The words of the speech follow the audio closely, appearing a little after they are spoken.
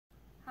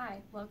Hi,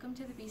 welcome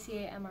to the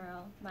BCA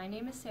MRL. My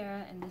name is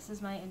Sarah and this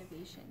is my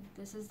innovation.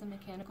 This is the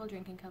mechanical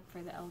drinking cup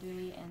for the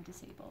elderly and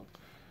disabled.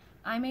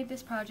 I made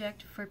this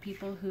project for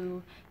people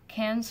who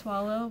can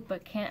swallow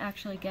but can't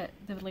actually get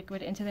the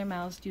liquid into their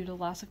mouths due to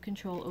loss of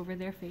control over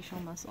their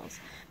facial muscles.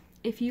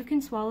 If you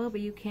can swallow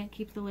but you can't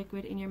keep the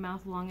liquid in your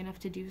mouth long enough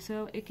to do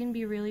so, it can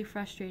be really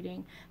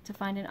frustrating to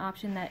find an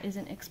option that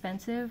isn't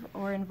expensive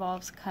or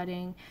involves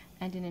cutting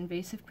and an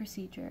invasive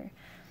procedure.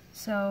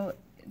 So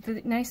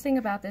the nice thing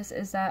about this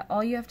is that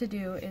all you have to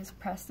do is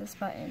press this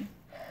button,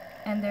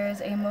 and there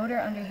is a motor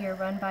under here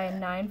run by a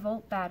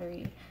 9-volt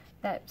battery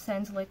that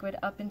sends liquid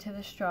up into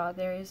the straw.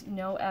 There is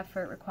no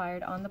effort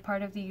required on the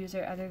part of the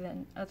user other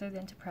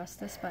than to press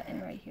this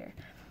button right here.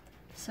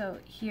 So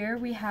here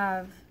we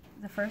have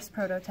the first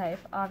prototype.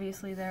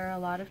 Obviously there are a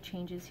lot of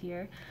changes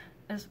here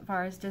as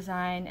far as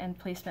design and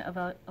placement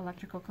of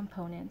electrical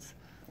components.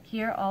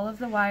 Here all of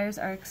the wires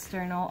are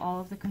external, all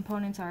of the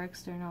components are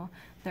external,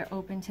 they're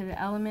open to the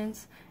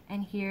elements,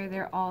 and here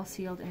they're all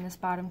sealed in this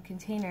bottom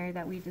container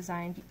that we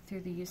designed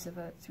through the use of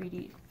a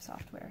 3D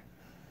software.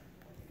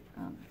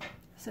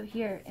 So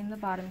here in the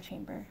bottom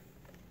chamber,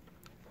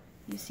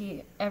 you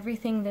see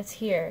everything that's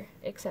here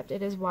except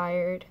it is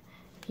wired.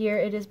 Here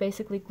it is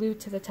basically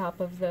glued to the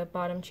top of the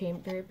bottom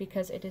chamber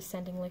because it is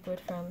sending liquid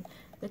from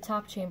the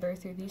top chamber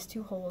through these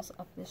two holes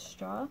up this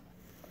straw.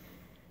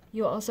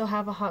 You also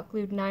have a hot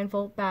glued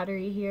 9-volt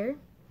battery here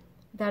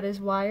that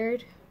is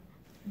wired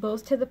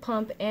both to the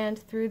pump and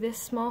through this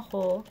small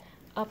hole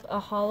up a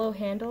hollow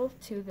handle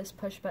to this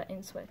push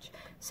button switch.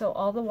 So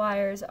all the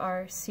wires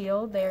are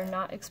sealed, they are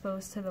not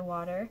exposed to the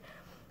water,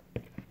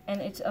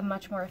 and it's a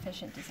much more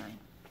efficient design.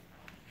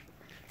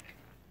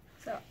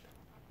 So,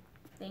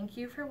 thank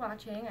you for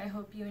watching. I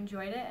hope you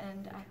enjoyed it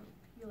and I hope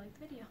you liked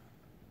the video.